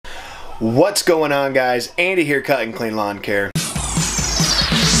What's going on, guys? Andy here, Cut and Clean Lawn Care.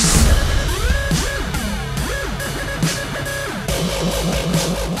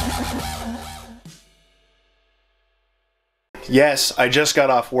 Yes, I just got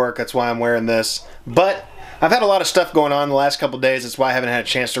off work, that's why I'm wearing this. But I've had a lot of stuff going on the last couple days, that's why I haven't had a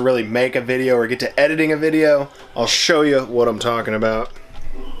chance to really make a video or get to editing a video. I'll show you what I'm talking about.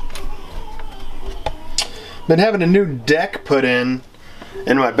 Been having a new deck put in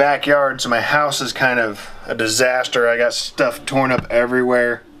my backyard, so my house is kind of a disaster. I got stuff torn up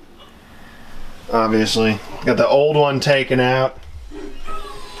everywhere. Obviously, got the old one taken out.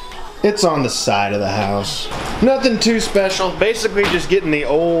 It's on the side of the house. Nothing too special. Basically just getting the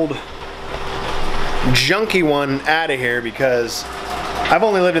old junky one out of here because I've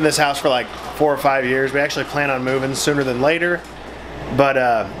only lived in this house for like 4 or 5 years. We actually plan on moving sooner than later. But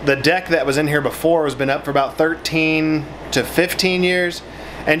the deck that was in here before has been up for about 13 to 15 years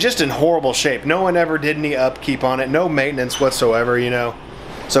and just in horrible shape. No one ever did any upkeep on it, no maintenance whatsoever, you know.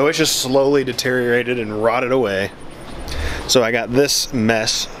 So it's just slowly deteriorated and rotted away. So I got this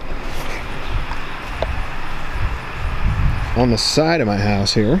mess on the side of my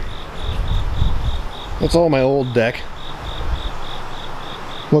house here. That's all my old deck.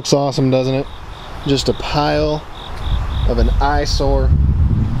 Looks awesome, doesn't it? Just a pile of an eyesore.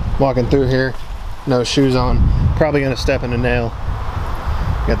 Walking through here, no shoes on, probably gonna step in a nail.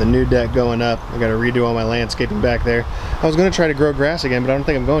 Got the new deck going up. I gotta redo all my landscaping back there. I was gonna try to grow grass again, but I don't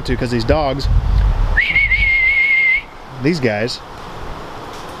think I'm going to because these dogs, these guys,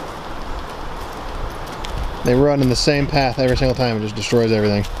 they run in the same path every single time and just destroys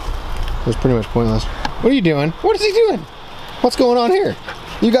everything. It was pretty much pointless. What are you doing? What is he doing? What's going on here?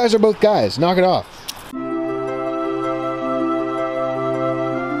 You guys are both guys. Knock it off.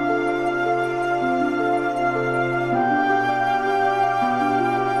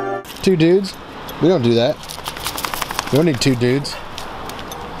 Two dudes? We don't do that. We don't need two dudes.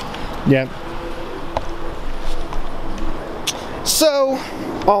 Yeah. So,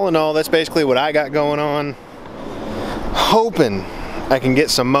 all in all, that's basically what I got going on. Hoping I can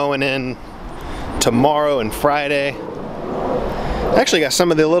get some mowing in tomorrow and Friday. Actually got some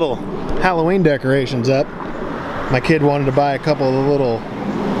of the little Halloween decorations up. My kid wanted to buy a couple of the little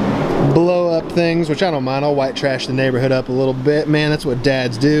blow-up things, which I don't mind. I'll white trash the neighborhood up a little bit. Man, that's what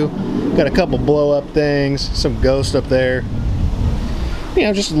dads do. Got a couple blow-up things, some ghost up there. You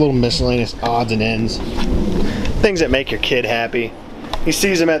know, just a little miscellaneous odds and ends. Things that make your kid happy. He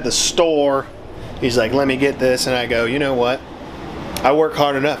sees them at the store. He's like, let me get this. And I go, you know what? I work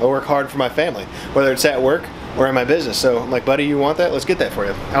hard enough. I work hard for my family, whether it's at work or in my business. So I'm like, buddy, you want that? Let's get that for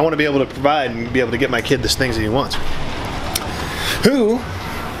you. I want to be able to provide and be able to get my kid the things that he wants.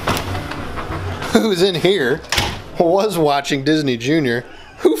 Who's in here was watching Disney Junior.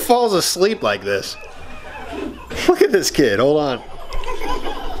 Who falls asleep like this? Look at this kid. Hold on.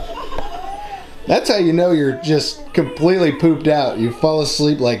 That's how you know you're just completely pooped out. You fall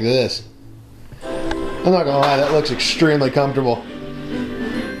asleep like this. I'm not gonna lie, that looks extremely comfortable.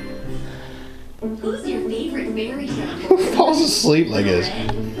 Who's your favorite fairy tale? Who falls asleep like this?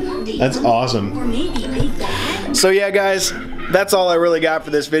 That's awesome. So yeah, guys, that's all I really got for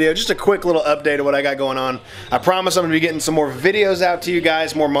this video. Just a quick little update of what I got going on. I promise I'm gonna be getting some more videos out to you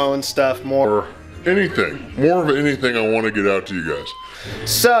guys, more mowing stuff, more anything. More of anything I want to get out to you guys.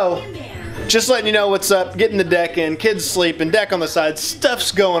 So, just letting you know what's up, getting the deck in, kids sleeping, deck on the side,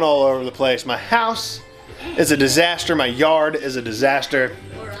 stuff's going all over the place. My house is a disaster, my yard is a disaster,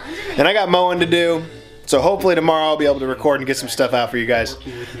 and I got mowing to do. So hopefully tomorrow I'll be able to record and get some stuff out for you guys.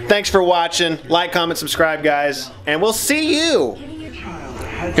 Thanks for watching. Like, comment, subscribe, guys. And we'll see you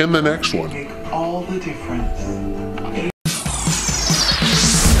in the next one. All the difference.